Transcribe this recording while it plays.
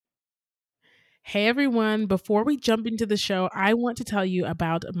Hey everyone, before we jump into the show, I want to tell you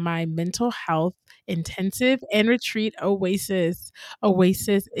about my mental health intensive and retreat Oasis.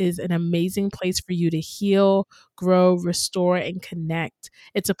 Oasis is an amazing place for you to heal, grow, restore, and connect.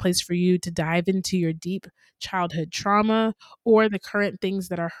 It's a place for you to dive into your deep childhood trauma or the current things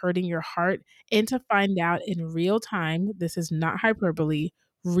that are hurting your heart and to find out in real time, this is not hyperbole,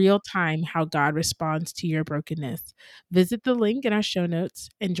 real time how God responds to your brokenness. Visit the link in our show notes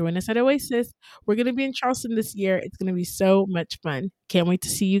and join us at Oasis. We're going to be in Charleston this year. It's going to be so much fun. Can't wait to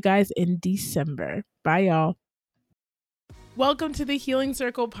see you guys in December. Bye, y'all. Welcome to the Healing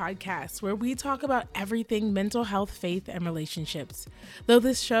Circle podcast, where we talk about everything mental health, faith, and relationships. Though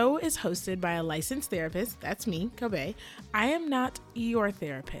this show is hosted by a licensed therapist, that's me, Kobe, I am not your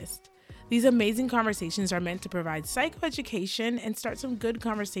therapist. These amazing conversations are meant to provide psychoeducation and start some good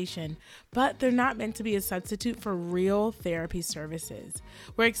conversation, but they're not meant to be a substitute for real therapy services.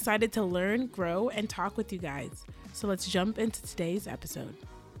 We're excited to learn, grow, and talk with you guys. So let's jump into today's episode.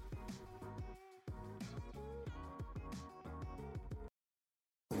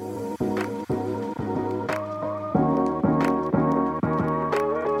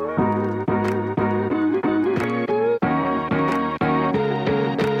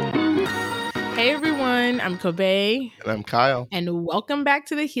 Hey everyone, I'm Kobe. And I'm Kyle. And welcome back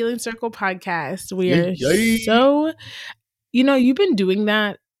to the Healing Circle podcast. We are Yay. so, you've been doing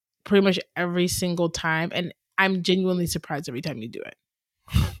that pretty much every single time. And I'm genuinely surprised every time you do it.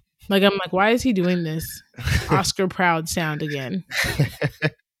 I'm like, why is he doing this Oscar proud sound again?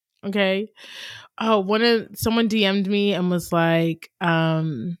 Okay. Oh, someone DM'd me and was like,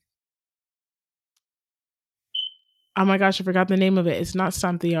 oh my gosh, I forgot the name of it. It's not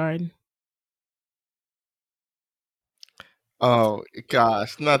Stomp the Yard. Oh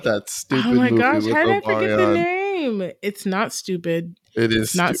gosh, not that stupid Oh my movie gosh, with how did I forget the Omarion. name? It's not stupid. It is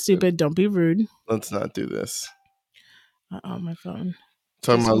It's not stupid. Don't be rude. Let's not do this. Uh-oh, my phone.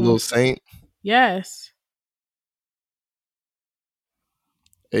 Talking about Little Saint, Yes.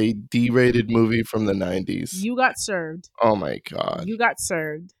 a D-rated movie from the 90s. You got served. Oh my god. You got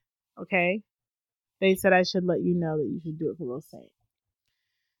served. Okay? They said I should let you know that you should do it for Little Saint.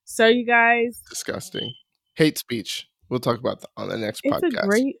 So you guys. Disgusting. Hate speech. We'll talk about that on the next podcast. It's a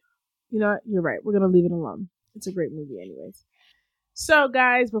great, you're right. We're going to leave it alone. It's a great movie anyways. So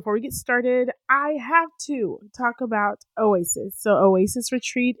guys, before we get started, I have to talk about Oasis. So Oasis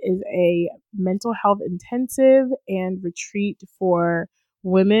Retreat is a mental health intensive and retreat for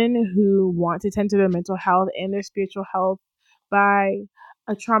women who want to tend to their mental health and their spiritual health by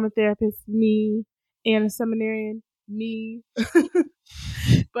a trauma therapist, me, and a seminarian, me.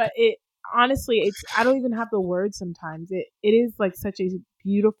 But I don't even have the words sometimes. It is like such a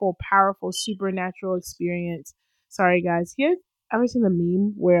beautiful, powerful, supernatural experience. Sorry guys. Have you ever seen the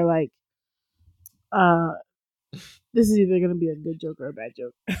meme where this is either gonna be a good joke or a bad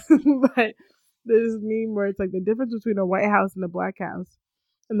joke. But there's this meme where it's like the difference between a White House and a Black House.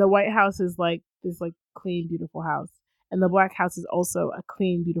 And the White House is like this clean, beautiful house. And the Black House is also a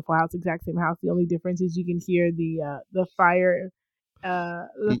clean, beautiful house, exact same house. The only difference is you can hear the fire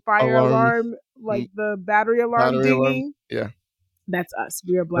alarm, the battery alarm dinging. Yeah. That's us.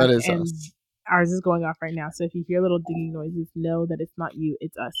 We are Black. That is and us. Ours is going off right now. So if you hear little dinging noises, know that it's not you,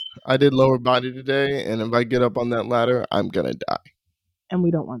 it's us. I did lower body today, and if I get up on that ladder, I'm gonna die. And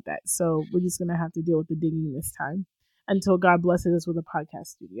we don't want that. So we're just gonna have to deal with the dinging this time until God blesses us with a podcast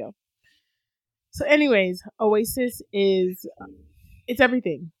studio. So anyways, Oasis it's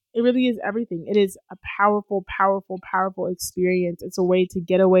everything. It really is everything. It is a powerful, powerful, powerful experience. It's a way to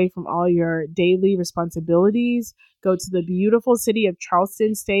get away from all your daily responsibilities, go to the beautiful city of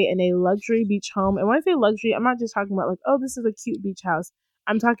Charleston, stay in a luxury beach home. And when I say luxury, I'm not just talking about this is a cute beach house.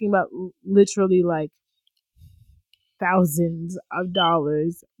 I'm talking about literally thousands of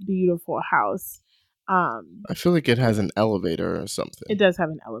dollars, beautiful house. I feel like it has an elevator or something. It does have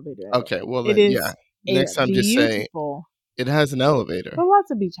an elevator. Okay, well then, yeah. Next time, just say it has an elevator. Well,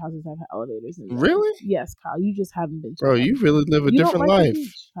 lots of beach houses have elevators in them. Really? Yes, Kyle. You just haven't been to Bro, you really live a different life. The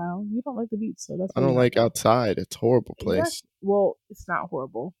beach, Kyle. You don't like the beach, so that's. I don't like outside. It's a horrible place. Well, it's not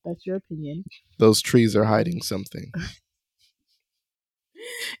horrible. That's your opinion. Those trees are hiding something.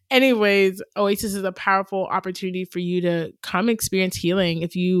 Anyways, Oasis is a powerful opportunity for you to come experience healing.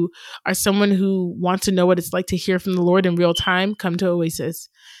 If you are someone who wants to know what it's like to hear from the Lord in real time, come to Oasis.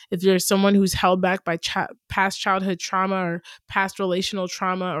 If you're someone who's held back by past childhood trauma or past relational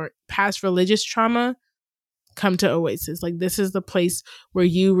trauma or past religious trauma, come to Oasis. Like, this is the place where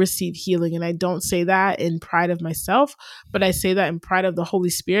you receive healing. And I don't say that in pride of myself, but I say that in pride of the Holy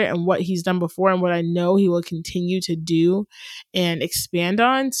Spirit and what he's done before and what I know he will continue to do and expand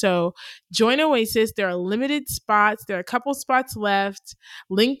on. So join Oasis. There are limited spots. There are a couple spots left.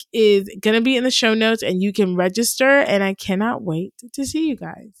 Link is going to be in the show notes and you can register. And I cannot wait to see you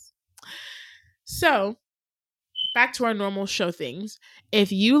guys. So back to our normal show things.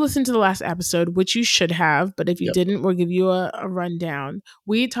 If you listened to the last episode, which you should have, but if you didn't, we'll give you a rundown.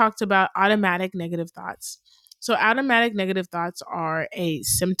 We talked about automatic negative thoughts. So automatic negative thoughts are a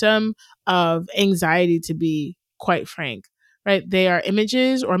symptom of anxiety, to be quite frank, right? They are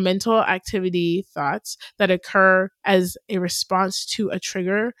images or mental activity thoughts that occur as a response to a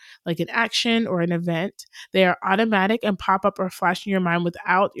trigger, like an action or an event. They are automatic and pop up or flash in your mind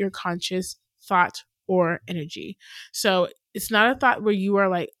without your conscious thought or energy. So it's not a thought where you are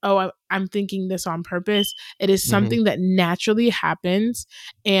like, oh, I'm thinking this on purpose. It is something that naturally happens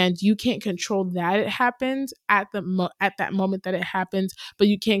and you can't control that it happens at that moment that it happens, but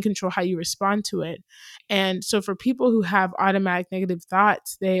you can control how you respond to it. And so for people who have automatic negative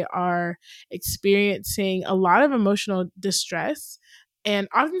thoughts, they are experiencing a lot of emotional distress. And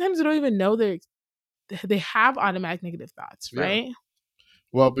oftentimes they don't even know they have automatic negative thoughts, right? Yeah.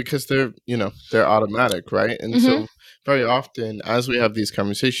 Well, because they're automatic, right? And so very often as we have these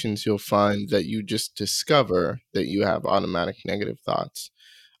conversations, you'll find that you just discover that you have automatic negative thoughts.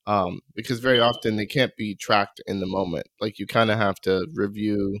 Because very often they can't be tracked in the moment. Like, you kind of have to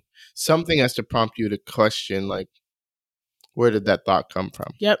review. Something has to prompt you to question, like, where did that thought come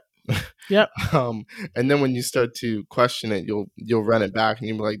from? Yep. And then when you start to question it, you'll run it back and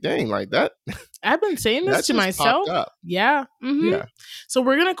you'll be like, dang, like that. I've been saying this to myself. Yeah. Yeah. So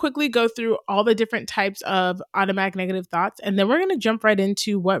we're going to quickly go through all the different types of automatic negative thoughts. And then we're going to jump right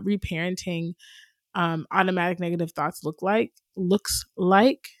into what reparenting automatic negative thoughts looks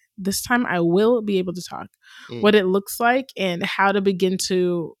like. This time I will be able to talk what it looks like and how to begin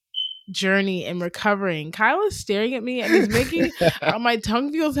to journey in recovering. Kyle is staring at me and he's making my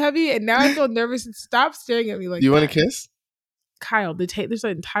tongue feels heavy and now I feel nervous. Stop staring at me like that. You want to kiss? Kyle, there's an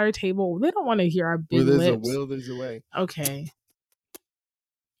entire table. They don't want to hear our big lips. There's a way. Okay.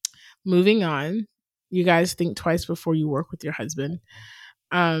 Moving on. You guys think twice before you work with your husband.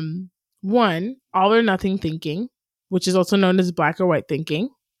 1, all or nothing thinking, which is also known as black or white thinking.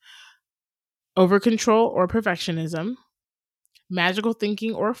 Over control or perfectionism. Magical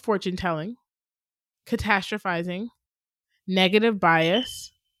thinking or fortune telling. Catastrophizing. Negative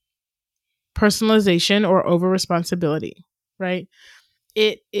bias. Personalization or over responsibility, right?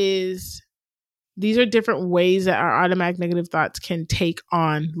 These are different ways that our automatic negative thoughts can take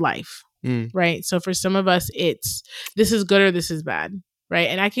on life, right? So for some of us, it's this is good or this is bad, right?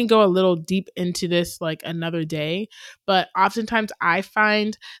 And I can go a little deep into this like another day, but oftentimes I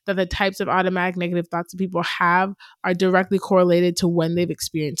find that the types of automatic negative thoughts that people have are directly correlated to when they've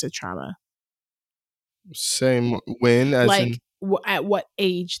experienced a trauma. Same when, as like, in at what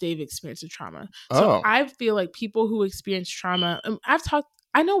age they've experienced a trauma. So I feel like people who experience trauma,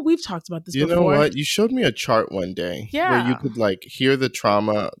 I know we've talked about this before. You know what? You showed me a chart one day where you could like hear the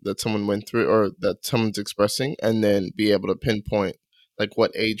trauma that someone went through or that someone's expressing and then be able to pinpoint like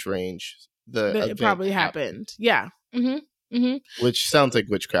what age range the event probably happened. Yeah. Which sounds like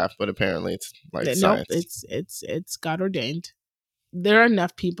witchcraft, but apparently it's like science. Nope, it's God ordained. There are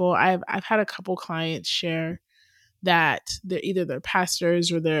enough people. I've had a couple clients share that they're either their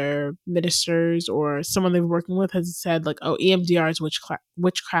pastors or their ministers or someone they're working with has said like, oh, EMDR is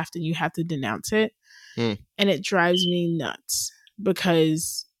witchcraft and you have to denounce it. And it drives me nuts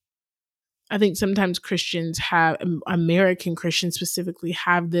because I think sometimes American Christians specifically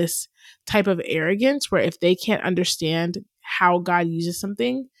have this type of arrogance where if they can't understand how God uses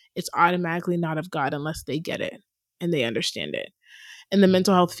something, it's automatically not of God unless they get it and they understand it. And the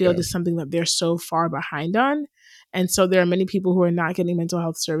mental health field is something that they're so far behind on. And so there are many people who are not getting mental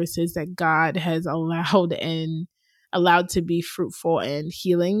health services that God has allowed to be fruitful and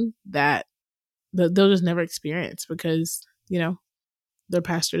healing that they'll just never experience because, their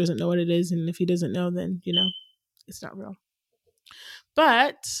pastor doesn't know what it is. And if he doesn't know, then, it's not real.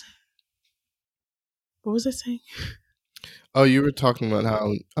 But what was I saying? Oh, you were talking about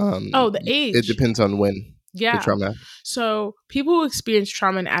how the age. It depends on when. Yeah. The trauma. So people who experience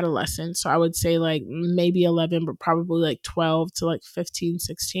trauma in adolescence, so I would say like maybe 11, but probably like 12 to like 15,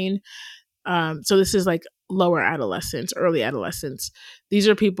 16. So this is like lower adolescence, early adolescence. These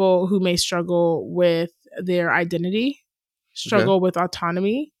are people who may struggle with their identity, struggle with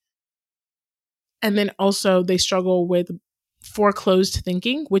autonomy. And then also they struggle with foreclosed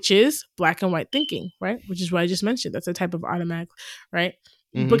thinking, which is black and white thinking, right? Which is what I just mentioned. That's a type of automatic, right?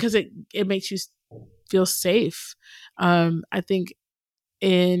 Because it makes you feel safe. I think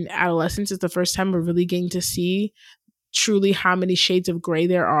in adolescence is the first time we're really getting to see truly how many shades of gray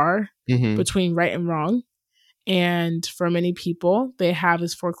there are between right and wrong. And for many people, they have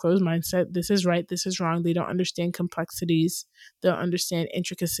this foreclosed mindset. This is right. This is wrong. They don't understand complexities. They don't understand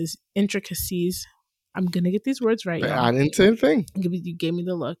intricacies. I'm going to get these words right, y'all. I didn't say a thing. You gave me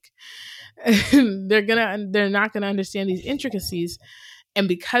the look. They're not going to understand these intricacies. And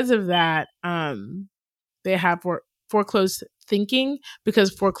because of that, they have foreclosed thinking,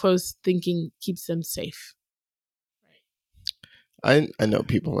 because foreclosed thinking keeps them safe. I know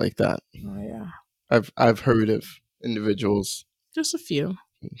people like that. Oh yeah. I've heard of individuals, just a few,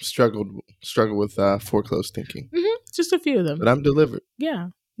 struggle with foreclosed thinking. Just a few of them. But I'm delivered. Yeah.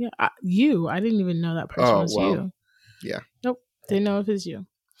 I didn't even know that person was you. Yeah. Nope. Didn't know if it's you.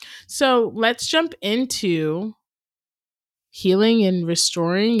 So let's jump into healing and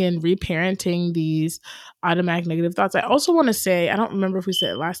restoring and reparenting these automatic negative thoughts. I also want to say, I don't remember if we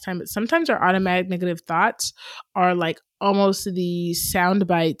said it last time, but sometimes our automatic negative thoughts are like almost the sound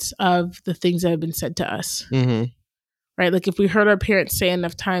bites of the things that have been said to us. Right? Like if we heard our parents say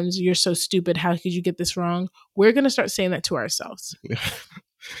enough times, "You're so stupid. How could you get this wrong?" We're going to start saying that to ourselves.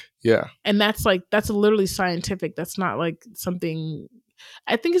 Yeah. And that's literally scientific. That's not like something,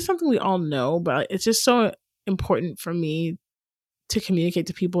 I think it's something we all know, but it's just so important for me to communicate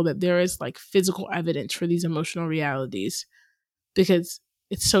to people that there is like physical evidence for these emotional realities, because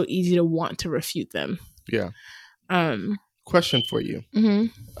it's so easy to want to refute them. Yeah. Question for you.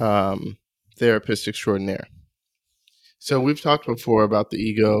 Therapist extraordinaire. So we've talked before about the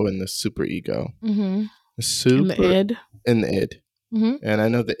ego and the super ego. The super and the id. And I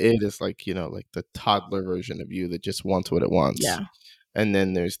know the id is like, like the toddler version of you that just wants what it wants. Yeah. And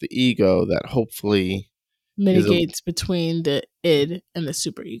then there's the ego that hopefully mitigates between the id and the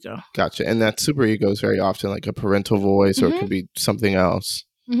super ego. Gotcha. And that super ego is very often like a parental voice, or it could be something else.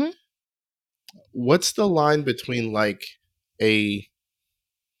 What's the line between like a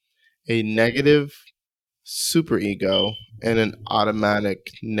negative super ego and an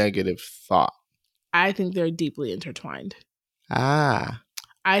automatic negative thought? I think they're deeply intertwined.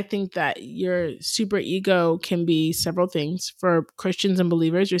 I think that your super ego can be several things. For Christians and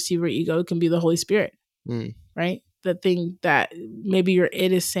believers, your super ego can be the Holy Spirit, right? The thing that maybe your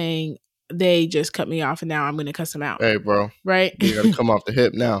id is saying, they just cut me off and now I'm going to cuss them out. Hey, bro. Right? You got to come off the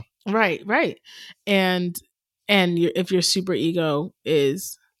hip now. Right. And if your super ego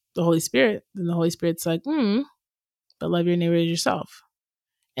is the Holy Spirit, then the Holy Spirit's like, but love your neighbor as yourself.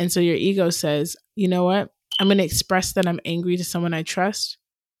 And so your ego says, you know what? I'm going to express that I'm angry to someone I trust,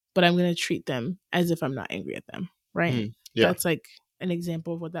 but I'm going to treat them as if I'm not angry at them. Right? Yeah. That's like an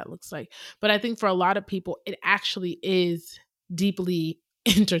example of what that looks like. But I think for a lot of people, it actually is deeply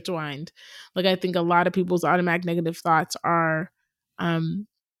intertwined. Like I think a lot of people's automatic negative thoughts are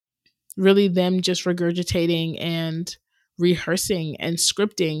really them just regurgitating and rehearsing and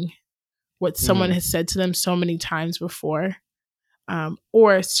scripting what someone has said to them so many times before,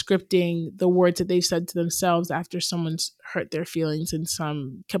 or scripting the words that they've said to themselves after someone's hurt their feelings in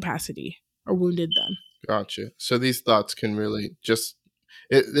some capacity or wounded them. Gotcha. So these thoughts can really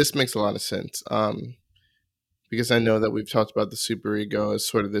this makes a lot of sense. Because I know that we've talked about the superego as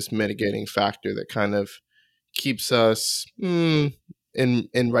sort of this mitigating factor that kind of keeps us in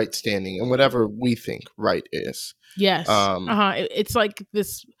right standing and whatever we think right is. Yes. It's like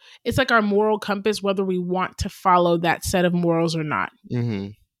this. It's like our moral compass, whether we want to follow that set of morals or not.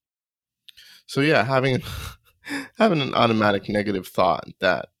 So yeah, having an automatic negative thought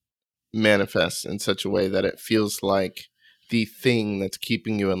that manifests in such a way that it feels like the thing that's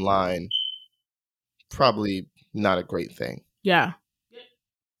keeping you in line, probably not a great thing. Yeah.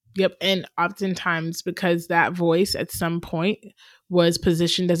 Yep. And oftentimes, because that voice at some point was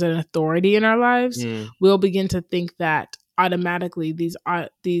positioned as an authority in our lives, we'll begin to think that automatically these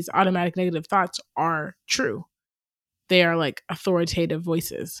automatic negative thoughts are true. They are like authoritative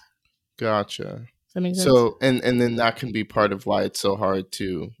voices. Gotcha. Does that make sense? So, and then that can be part of why it's so hard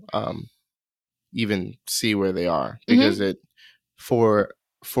to even see where they are, because it for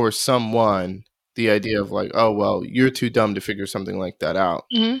someone, the idea of like, oh well, you're too dumb to figure something like that out,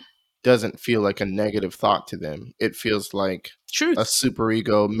 doesn't feel like a negative thought to them. It feels like truth. A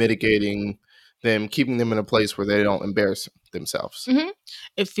superego mitigating them, keeping them in a place where they don't embarrass themselves.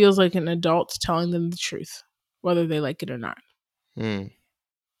 It feels like an adult telling them the truth, whether they like it or not.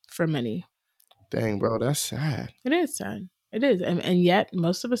 For many. Dang, bro, that's sad. It is sad. It is. And yet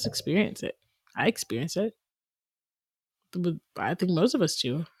most of us experience it. I experience it. I think most of us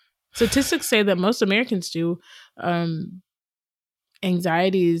do. Statistics say that most Americans do.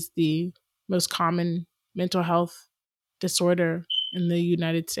 Anxiety is the most common mental health disorder in the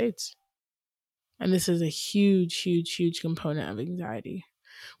United States. And this is a huge, huge, huge component of anxiety,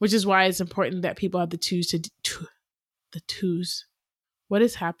 which is why it's important that people have the tools the twos. What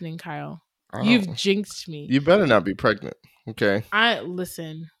is happening, Kyle? Oh, You've jinxed me. you better not be pregnant. Okay.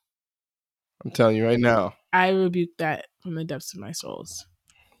 Listen. I'm telling you right now. I rebuke that from the depths of my souls.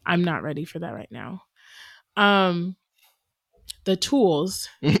 I'm not ready for that right now. The tools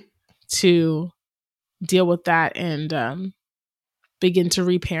to deal with that and begin to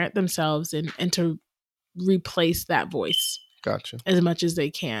reparent themselves and to replace that voice. Gotcha. As much as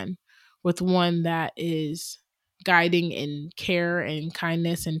they can with one that is guiding in care and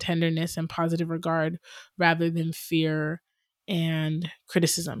kindness and tenderness and positive regard rather than fear and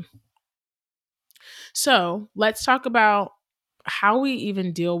criticism. So let's talk about how we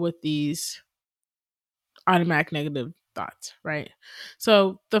even deal with these automatic negative thoughts, right?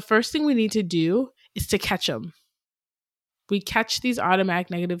 So the first thing we need to do is to catch them. We catch these automatic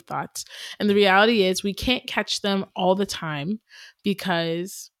negative thoughts. And the reality is we can't catch them all the time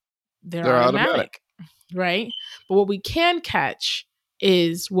because they're automatic, right? But what we can catch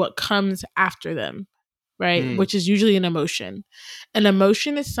is what comes after them, right? Which is usually an emotion. An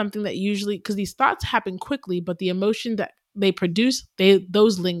emotion is something that usually, because these thoughts happen quickly, but the emotion that they produce,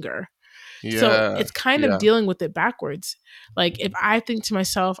 those linger. Yeah. So it's kind of dealing with it backwards. Like if I think to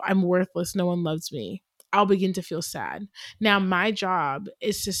myself, I'm worthless, no one loves me, I'll begin to feel sad. Now my job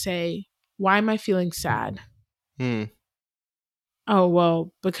is to say, why am I feeling sad? Oh,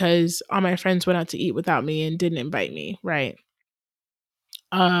 well, because all my friends went out to eat without me and didn't invite me, right?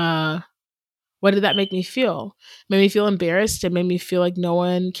 What did that make me feel? It made me feel embarrassed. It made me feel like no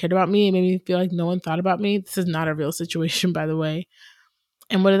one cared about me. It made me feel like no one thought about me. This is not a real situation, by the way.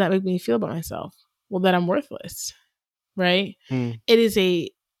 And what did that make me feel about myself? Well, that I'm worthless, right? It is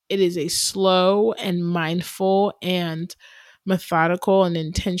a slow and mindful and methodical and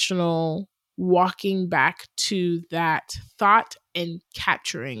intentional walking back to that thought and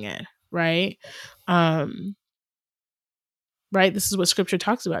capturing it, right? Right? This is what scripture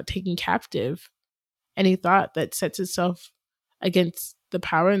talks about, taking captive any thought that sets itself against the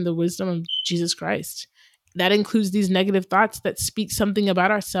power and the wisdom of Jesus Christ. That includes these negative thoughts that speak something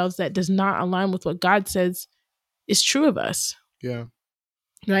about ourselves that does not align with what God says is true of us. Yeah.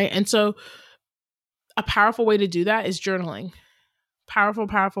 Right? And so a powerful way to do that is journaling. Powerful,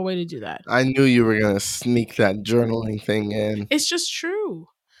 powerful way to do that. I knew you were going to sneak that journaling thing in. It's just true.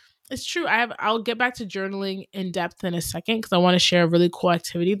 It's true. I'll get back to journaling in depth in a second because I want to share a really cool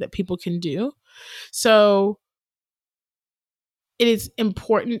activity that people can do. So it is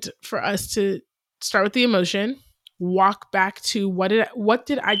important for us to start with the emotion, walk back to what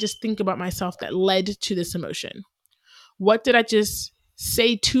did I just think about myself that led to this emotion? What did I just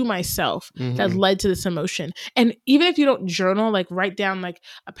say to myself that led to this emotion? And even if you don't journal, like write down like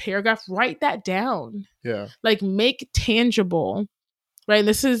a paragraph, write that down. Yeah. Like make tangible, right?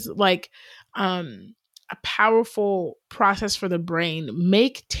 This is like a powerful process for the brain.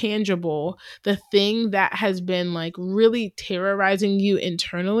 Make tangible the thing that has been like really terrorizing you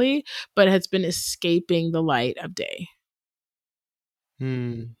internally, but has been escaping the light of day.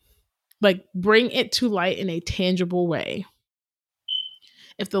 Like bring it to light in a tangible way.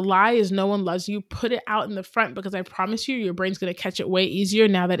 If the lie is no one loves you, put it out in the front because I promise you, your brain's going to catch it way easier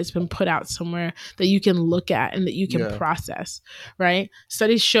now that it's been put out somewhere that you can look at and that you can process, right?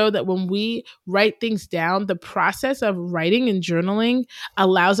 Studies show that when we write things down, the process of writing and journaling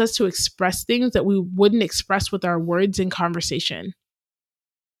allows us to express things that we wouldn't express with our words in conversation.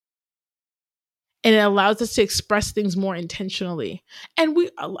 And it allows us to express things more intentionally. And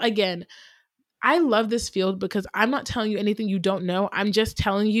again, I love this field because I'm not telling you anything you don't know. I'm just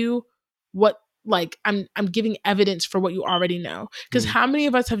telling you what, like, I'm giving evidence for what you already know. Because how many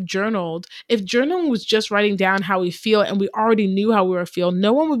of us have journaled? If journaling was just writing down how we feel and we already knew how we were feeling,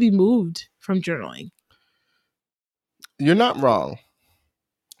 no one would be moved from journaling. You're not wrong.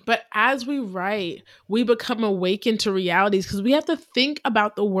 But as we write, we become awakened to realities because we have to think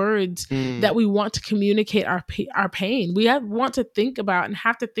about the words that we want to communicate our pain. We want to think about and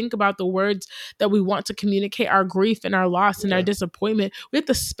have to think about the words that we want to communicate our grief and our loss and our disappointment. We have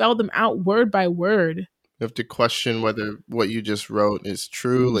to spell them out word by word. You have to question whether what you just wrote is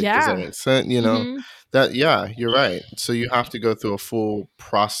true. Like, does that make sense? You know, you're right. So you have to go through a full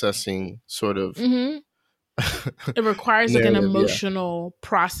processing sort of. It requires like an emotional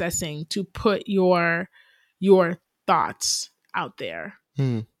processing to put your thoughts out there.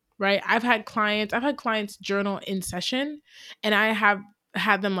 right? I've had clients journal in session, and I have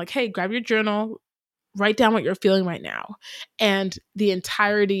had them like, hey, grab your journal, write down what you're feeling right now. And the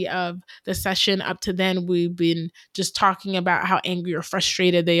entirety of the session up to then, we've been just talking about how angry or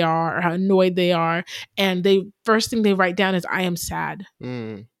frustrated they are or how annoyed they are. And they first thing they write down is, I am sad.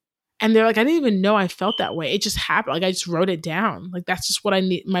 Mm. And they're like, I didn't even know I felt that way. It just happened. Like I just wrote it down. Like that's just what I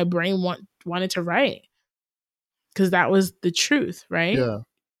need. My brain wanted to write because that was the truth, right? Yeah.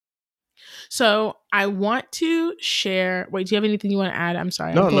 So I want to share. Wait, do you have anything you want to add? I'm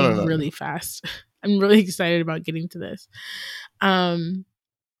sorry, I'm No, no, going no, no. really fast. I'm really excited about getting to this.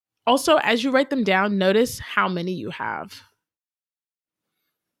 Also, as you write them down, notice how many you have.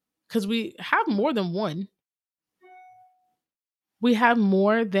 Because we have more than one. We have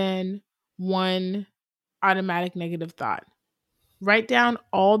more than one automatic negative thought. Write down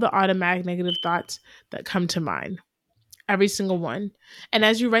all the automatic negative thoughts that come to mind, every single one. And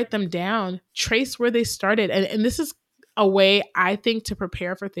as you write them down, trace where they started. And this is a way I think to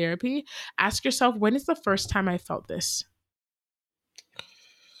prepare for therapy. Ask yourself, when is the first time I felt this?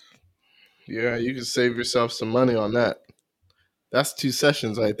 Yeah, you can save yourself some money on that. That's 2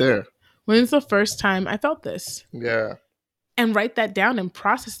 sessions right there. When's the first time I felt this? Yeah. And write that down and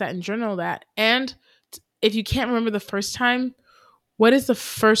process that and journal that. And if you can't remember the first time, what is the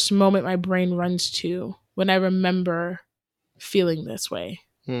first moment my brain runs to when I remember feeling this way?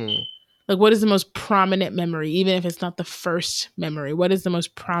 Like, what is the most prominent memory, even if it's not the first memory? What is the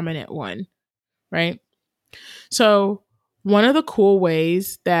most prominent one, right? So one of the cool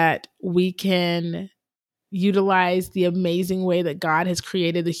ways that we can utilize the amazing way that God has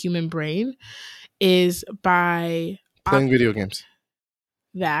created the human brain is by Playing video games.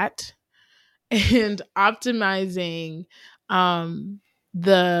 That and optimizing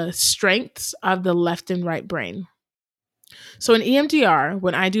the strengths of the left and right brain. So in EMDR,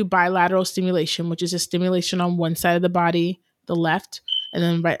 when I do bilateral stimulation, which is a stimulation on one side of the body, the left, and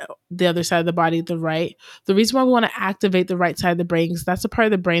then the other side of the body, the right. The reason why we want to activate the right side of the brain is that's the part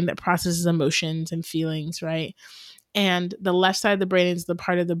of the brain that processes emotions and feelings, right? And the left side of the brain is the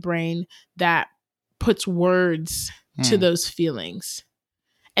part of the brain that puts words to those feelings.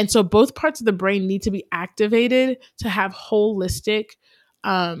 And so both parts of the brain need to be activated to have holistic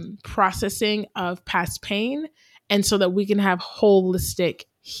processing of past pain, and so that we can have holistic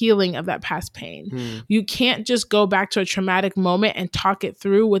healing of that past pain. You can't just go back to a traumatic moment and talk it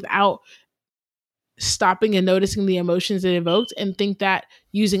through without stopping and noticing the emotions it evoked and think that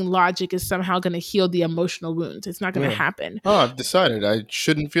using logic is somehow going to heal the emotional wounds. It's not going to happen. Oh, I've decided I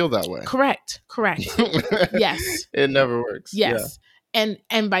shouldn't feel that way. Correct. Yes. It never works. Yes. Yeah.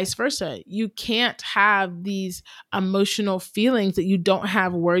 And vice versa. You can't have these emotional feelings that you don't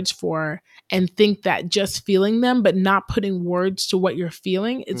have words for and think that just feeling them but not putting words to what you're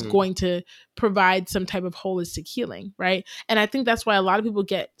feeling is going to provide some type of holistic healing, right? And I think that's why a lot of people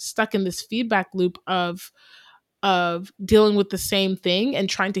get stuck in this feedback loop of dealing with the same thing and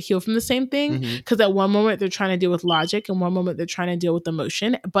trying to heal from the same thing, because at one moment they're trying to deal with logic and one moment they're trying to deal with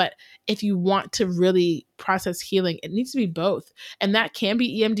emotion. But if you want to really process healing, it needs to be both. And that can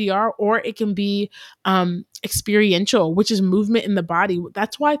be EMDR, or it can be experiential, which is movement in the body.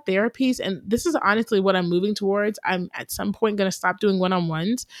 That's why therapies, and this is honestly what I'm moving towards, I'm at some point going to stop doing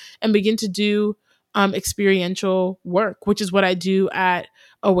one-on-ones and begin to do experiential work, which is what I do at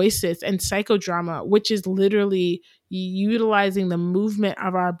Oasis, and psychodrama, which is literally utilizing the movement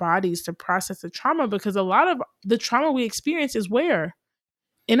of our bodies to process the trauma, because a lot of the trauma we experience is where?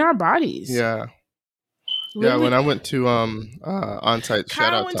 In our bodies. Yeah. Literally. Yeah, when I went to on-site,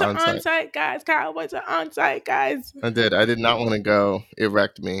 shout out to on-site. Kyle went to on-site, guys. I did not want to go. It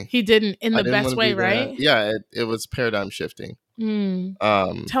wrecked me. He didn't, in the best way, right? Yeah, it was paradigm shifting. Tell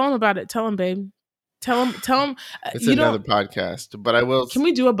him about it. Tell him, babe. Tell him. It's another podcast, but I will. Can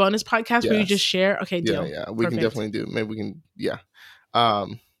we do a bonus podcast where you just share? Okay, deal. Yeah, we can definitely do. Maybe we can. Yeah.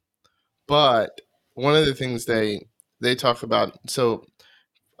 But one of the things they talk about. So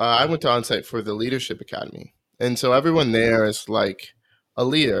I went to onsite for the Leadership Academy, and so everyone there is like a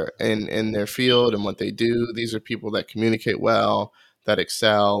leader in their field and what they do. These are people that communicate well, that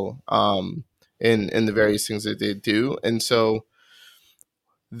excel in the various things that they do, and so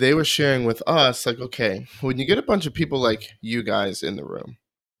they were sharing with us, like, okay, when you get a bunch of people like you guys in the room,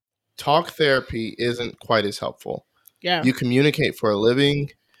 talk therapy isn't quite as helpful. Yeah. You communicate for a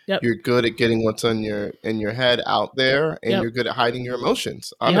living. Yep. You're good at getting what's in your head out there, and you're good at hiding your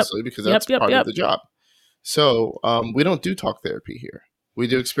emotions, honestly, because that's part of the job. So we don't do talk therapy here. We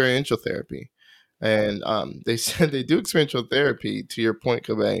do experiential therapy. And they said they do experiential therapy, to your point,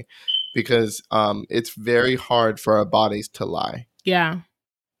 Kobe, because it's very hard for our bodies to lie. Yeah.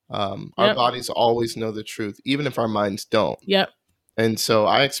 Our Yep. bodies always know the truth, even if our minds don't. Yep. And so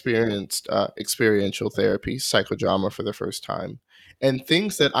I experienced experiential therapy, psychodrama for the first time, and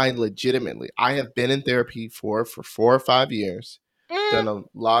things that I have been in therapy for 4 or 5 years, Mm. done a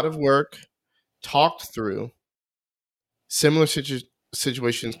lot of work, talked through. Similar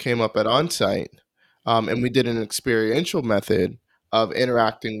situations came up at onsite, and we did an experiential method of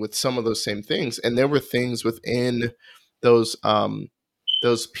interacting with some of those same things. And there were things within those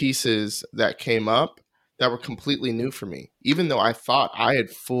those pieces that came up that were completely new for me, even though I thought I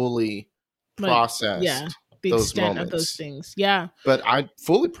had fully Like, yeah, processed the those extent of those moments. things. Yeah. But I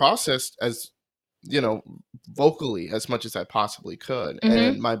fully processed as you know vocally as much as I possibly could, Mm-hmm.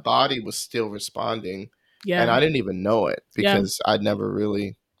 and my body was still responding, and Yeah. I didn't even know it Yeah. because I'd never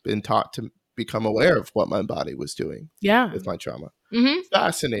really been taught to become aware of what my body was doing Yeah. with my trauma. Mm-hmm.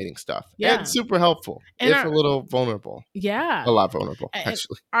 Fascinating stuff and Yeah. super helpful, And if a our little vulnerable, yeah. a lot vulnerable And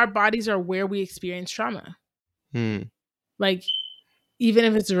actually. our bodies are where we experience trauma. Hmm. Like, even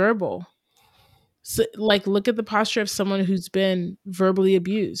if it's verbal. So, like, look at the posture of someone who's been verbally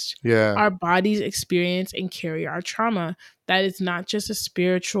abused. Yeah. Our bodies experience and carry our trauma. That is not just a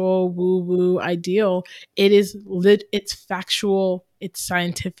spiritual woo woo ideal. It is it's factual, it's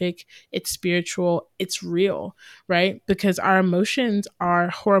scientific, it's spiritual, it's real, right? Because our emotions are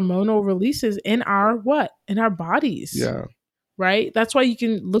hormonal releases in our what? In our bodies, Yeah. right? That's why you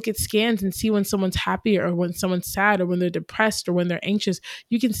can look at scans and see when someone's happy or when someone's sad or when they're depressed or when they're anxious.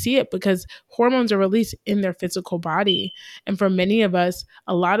 You can see it because hormones are released in their physical body. And for many of us,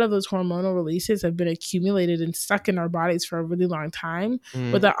 a lot of those hormonal releases have been accumulated and stuck in our bodies for a really long time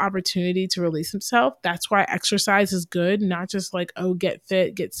Mm. without opportunity to release themselves. That's why exercise is good, not just like, oh, get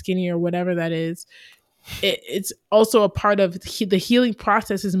fit, get skinny, or whatever that is. It's also a part of the healing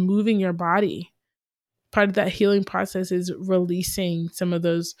process is moving your body. Part of that healing process is releasing some of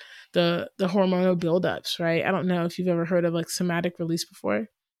those the hormonal buildups, right? I don't know if you've ever heard of like somatic release before.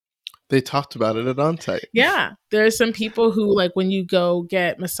 They talked about it at onsite. Yeah, there are some people who, like, when you go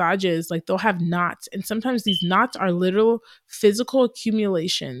get massages, like, they'll have knots, and sometimes these knots are literal physical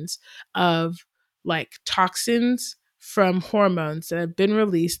accumulations of like toxins from hormones that have been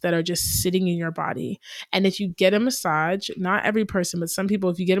released that are just sitting in your body. And if you get a massage, not every person, but some people,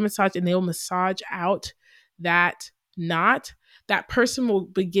 if you get a massage and they'll massage out that knot, that person will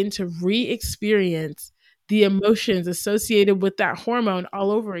begin to re-experience the emotions associated with that hormone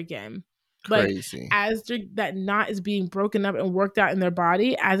all over again. Like, Crazy. as that knot is being broken up and worked out in their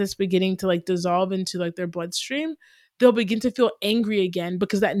body, as it's beginning to like dissolve into like their bloodstream, they'll begin to feel angry again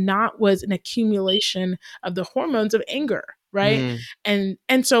because that knot was an accumulation of the hormones of anger, right? Mm.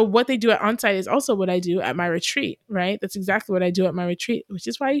 And so what they do at onsite is also what I do at my retreat, right? That's exactly what I do at my retreat, which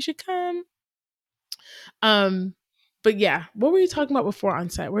is why you should come. But yeah, what were you talking about before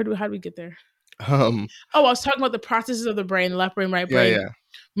onsite? How do we get there? Um. Oh, I was talking about the processes of the brain, left brain, right Yeah. brain, Yeah.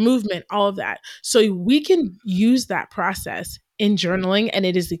 movement, all of that. So we can use that process in journaling, and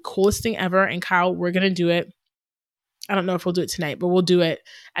it is the coolest thing ever. And Kyle, we're going to do it. I don't know if we'll do it tonight, but we'll do it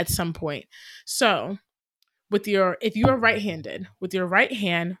at some point. So if you are right-handed, with your right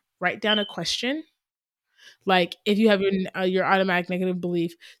hand, write down a question. Like, if you have your automatic negative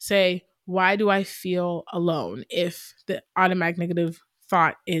belief, say, why do I feel alone? If the automatic negative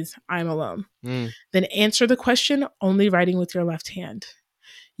thought is I'm alone, Mm. then answer the question only writing with your left hand.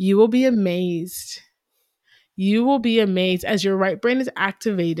 You will be amazed. You will be amazed as your right brain is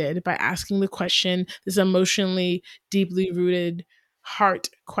activated by asking the question, this emotionally deeply rooted heart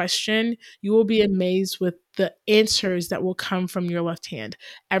question. You will be amazed with the answers that will come from your left hand.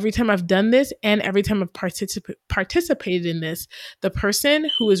 Every time I've done this and every time I've participated in this, the person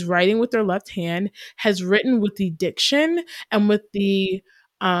who is writing with their left hand has written with the diction and with the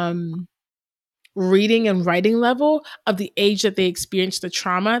reading and writing level of the age that they experienced the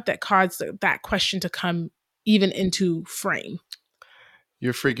trauma that caused that question to come even into frame.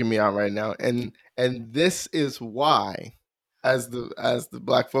 You're freaking me out right now, and this is why, as the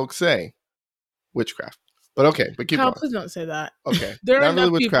black folks say, witchcraft. But okay, but keep Kyle, going. please don't say that. Okay, There are not really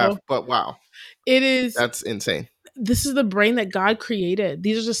enough witchcraft, people. but wow, It is. that's insane. This is the brain that God created.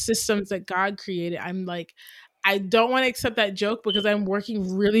 These are the systems that God created. I don't want to accept that joke because I'm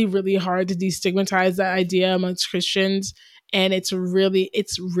working really, really hard to destigmatize that idea amongst Christians. And it's really,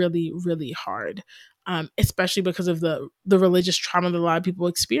 really hard. Especially because of the religious trauma that a lot of people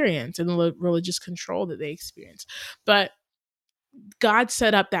experience and the religious control that they experience. But God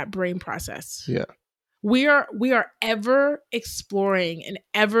set up that brain process. Yeah. We are ever exploring and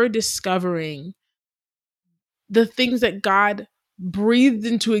ever discovering the things that God breathed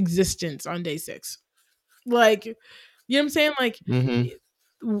into existence on day 6. Like, you know what I'm saying? Like,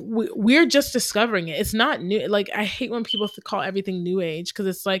 Mm-hmm. we're just discovering it. It's not new. Like, I hate when people call everything new age, because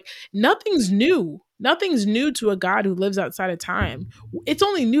it's like nothing's new. Nothing's new to a God who lives outside of time. It's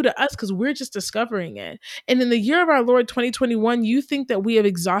only new to us because we're just discovering it. And in the year of our Lord 2021, you think that we have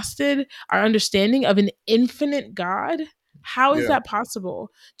exhausted our understanding of an infinite God? How is Yeah. that possible?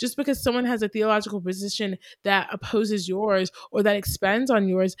 Just because someone has a theological position that opposes yours or that expands on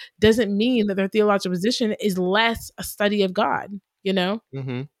yours doesn't mean that their theological position is less a study of God, you know?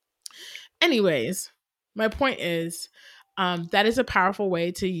 Mm-hmm. Anyways, my point is, that is a powerful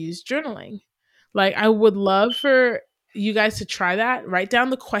way to use journaling. Like, I would love for you guys to try that. Write down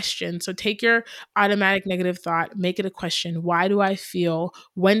the question. So take your automatic negative thought, make it a question. Why do I feel?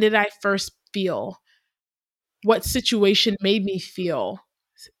 When did I first feel? What situation made me feel?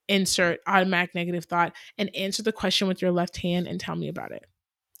 Insert automatic negative thought and answer the question with your left hand and tell me about it.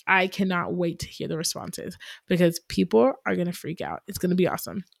 I cannot wait to hear the responses because people are going to freak out. It's going to be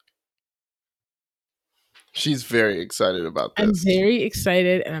awesome. She's very excited about I'm this. very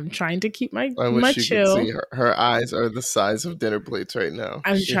excited, and I'm trying to keep my I wish you could chill. see her. Her eyes are the size of dinner plates right now.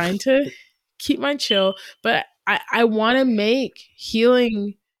 I'm trying to keep my chill, but I want to make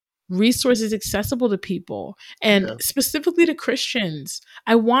healing resources accessible to people, and Yeah. specifically to Christians.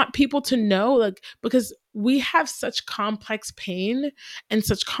 I want people to know, like, because we have such complex pain and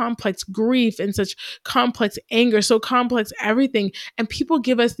such complex grief and such complex anger, so complex everything. And people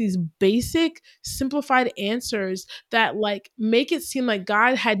give us these basic, simplified answers that like make it seem like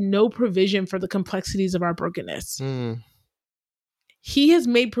God had no provision for the complexities of our brokenness. Mm. He has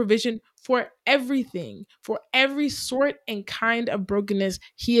made provision for everything, for every sort and kind of brokenness.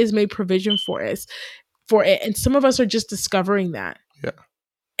 He has made provision for us, for it. And some of us are just discovering that. Yeah.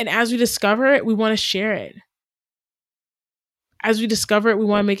 And as we discover it, we want to share it. As we discover it, we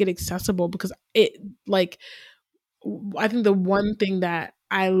want to make it accessible, because it, like, I think the one thing that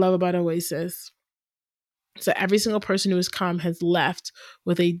I love about Oasis is that every single person who has come has left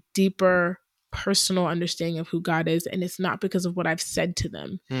with a deeper personal understanding of who God is. And it's not because of what I've said to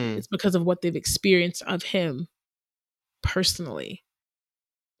them. It's because of what they've experienced of him personally.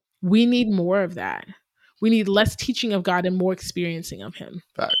 We need more of that. We need less teaching of God and more experiencing of him.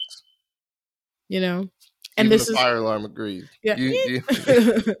 Facts. You know? And Even this the is fire alarm agrees. Yeah.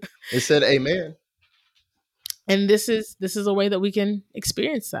 It said amen. And this is a way that we can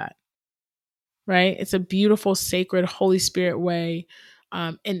experience that. Right? It's a beautiful, sacred, Holy Spirit way.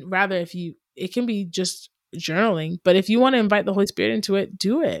 And rather, it can be just journaling, but if you want to invite the Holy Spirit into it,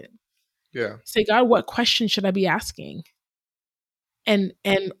 do it. Yeah. Say, God, what question should I be asking? And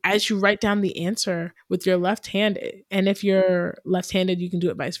as you write down the answer with your left hand, and if you're left-handed, you can do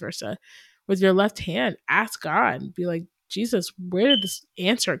it vice versa. With your left hand, ask God, be like, Jesus, where did this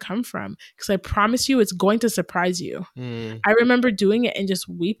answer come from? Because I promise you, it's going to surprise you. I remember doing it and just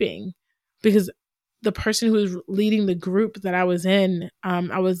weeping, because the person who was leading the group that I was in,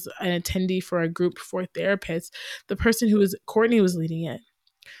 I was an attendee for a group for therapists. The person Courtney was leading it.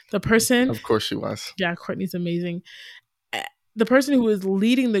 The person, Of course she was. yeah, Courtney's amazing. The person who was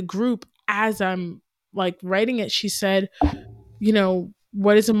leading the group, as I'm like writing it, she said, you know,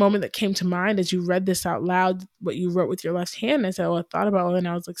 what is a moment that came to mind as you read this out loud, what you wrote with your left hand? And I said, I thought about it when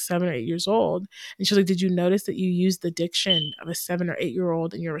I was like 7 or 8 years old. And she was like, did you notice that you used the diction of a 7 or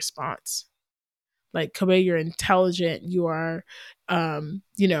 8-year-old in your response? Like, Kobe, you're intelligent, you are,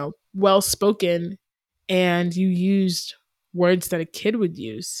 well spoken, and you used words that a kid would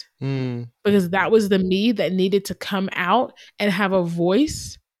use. Because that was the me that needed to come out and have a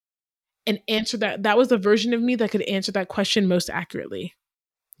voice and answer that. That was the version of me that could answer that question most accurately.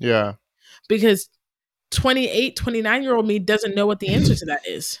 Yeah. Because 28, 29-year-old me doesn't know what the answer to that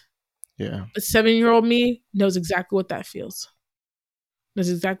is. Yeah. But 7-year-old me knows exactly what that feels. Knows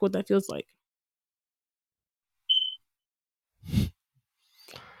exactly what that feels like.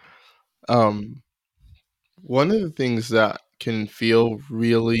 One of the things that can feel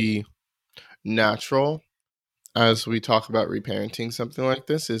really natural as we talk about reparenting something like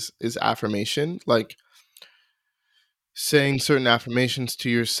this is affirmation, like saying certain affirmations to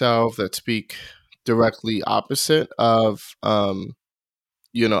yourself that speak directly opposite of of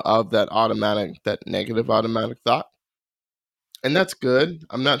that negative automatic thought. And that's good.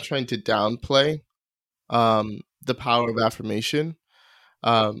 I'm not trying to downplay the power of affirmation.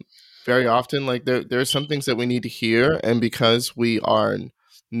 Very often, like there are some things that we need to hear, and because we are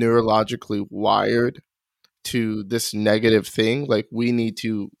neurologically wired to this negative thing, like we need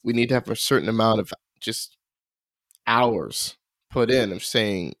to have a certain amount of just hours put in of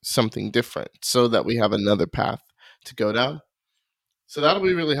saying something different so that we have another path to go down. So that'll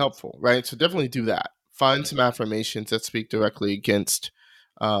be really helpful, right? So definitely do that. Find some affirmations that speak directly against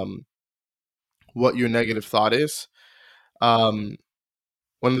what your negative thought is. One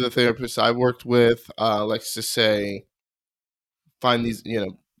of the therapists I worked with likes to say, find these,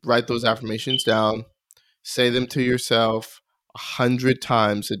 write those affirmations down, say them to yourself 100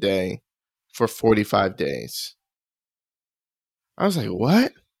 times a day for 45 days. I was like,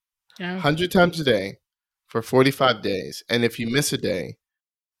 what? Yeah. 100 times a day for 45 days. And if you miss a day,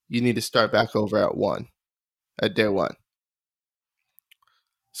 you need to start back over at day one.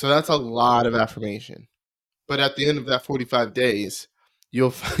 So that's a lot of affirmation. But at the end of that 45 days,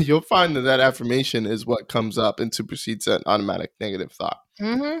 you'll find that affirmation is what comes up and supersedes that automatic negative thought.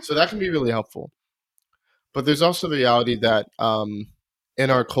 Mm-hmm. So that can be really helpful. But there's also the reality that in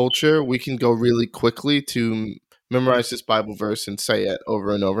our culture, we can go really quickly to memorize this Bible verse and say it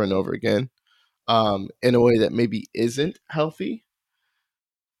over and over and over again in a way that maybe isn't healthy.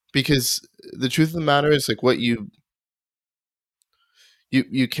 Because the truth of the matter is, like, what you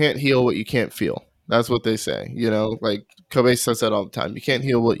can't heal what you can't feel. That's what they say. Like Kobe says that all the time. You can't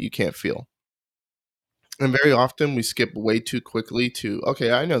heal what you can't feel. And very often we skip way too quickly to,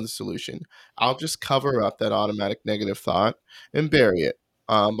 okay, I know the solution. I'll just cover up that automatic negative thought and bury it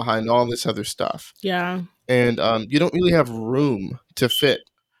behind all this other stuff. Yeah. And you don't really have room to fit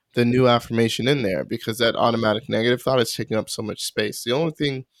the new affirmation in there because that automatic negative thought is taking up so much space. The only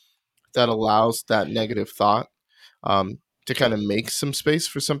thing that allows that negative thought to kind of make some space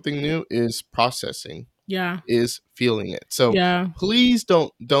for something new is processing. Yeah. Is feeling it. So Yeah. please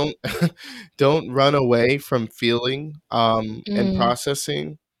don't don't run away from feeling and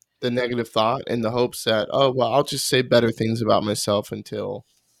processing the negative thought in the hopes that, oh, well, I'll just say better things about myself until,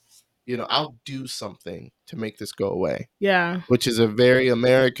 I'll do something to make this go away. Yeah. Which is a very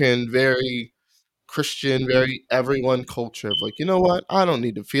American, very Christian, very everyone culture of like, you know what? I don't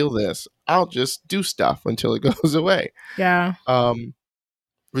need to feel this. I'll just do stuff until it goes away. Yeah.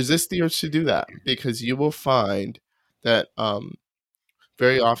 Resist the urge to do that because you will find that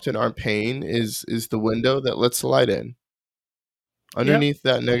very often our pain is the window that lets the light in. Underneath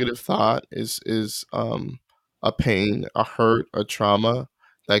that negative thought is a pain, a hurt, a trauma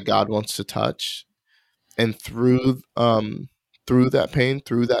that God wants to touch, and through that pain,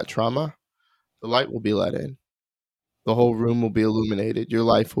 through that trauma, the light will be let in. The whole room will be illuminated. Your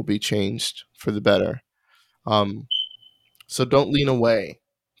life will be changed for the better. So don't lean away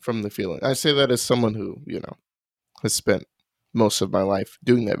from the feeling. I say that as someone who, has spent most of my life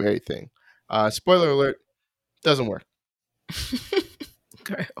doing that very thing. Spoiler alert, doesn't work.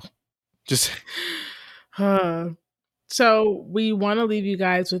 Okay. Just so we want to leave you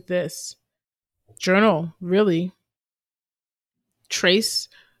guys with this. Journal, really. Trace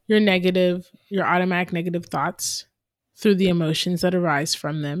your automatic negative thoughts through the emotions that arise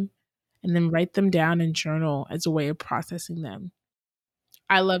from them, and then write them down and journal as a way of processing them.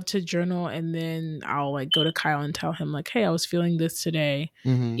 I love to journal, and then I'll go to Kyle and tell him hey, I was feeling this today,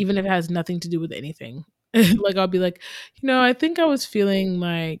 even if it has nothing to do with anything. I'll be like, I think I was feeling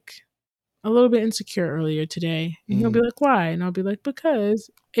a little bit insecure earlier today. And he'll be like, why? And I'll be like, because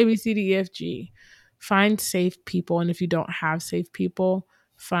A, B, C, D, E, F, G. Find safe people. And if you don't have safe people,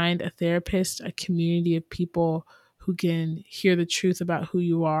 find a therapist, a community of people who can hear the truth about who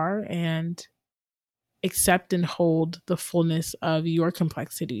you are and accept and hold the fullness of your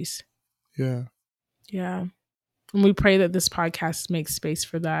complexities. Yeah. Yeah. And we pray that this podcast makes space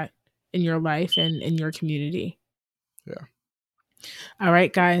for that in your life and in your community. Yeah. All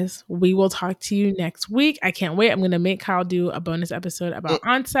right, guys. We will talk to you next week. I can't wait. I'm going to make Kyle do a bonus episode about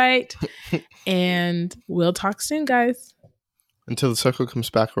on-site. And we'll talk soon, guys. Until the circle comes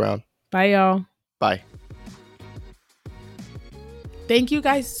back around. Bye, y'all. Bye. Thank you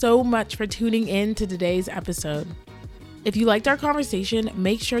guys so much for tuning in to today's episode. If you liked our conversation,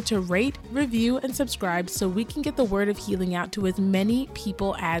 make sure to rate, review, and subscribe so we can get the word of healing out to as many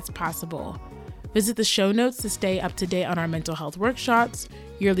people as possible. Visit the show notes to stay up to date on our mental health workshops,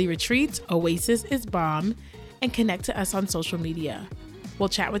 yearly retreats, Oasis is Bomb, and connect to us on social media. We'll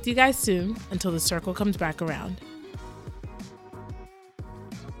chat with you guys soon until the circle comes back around.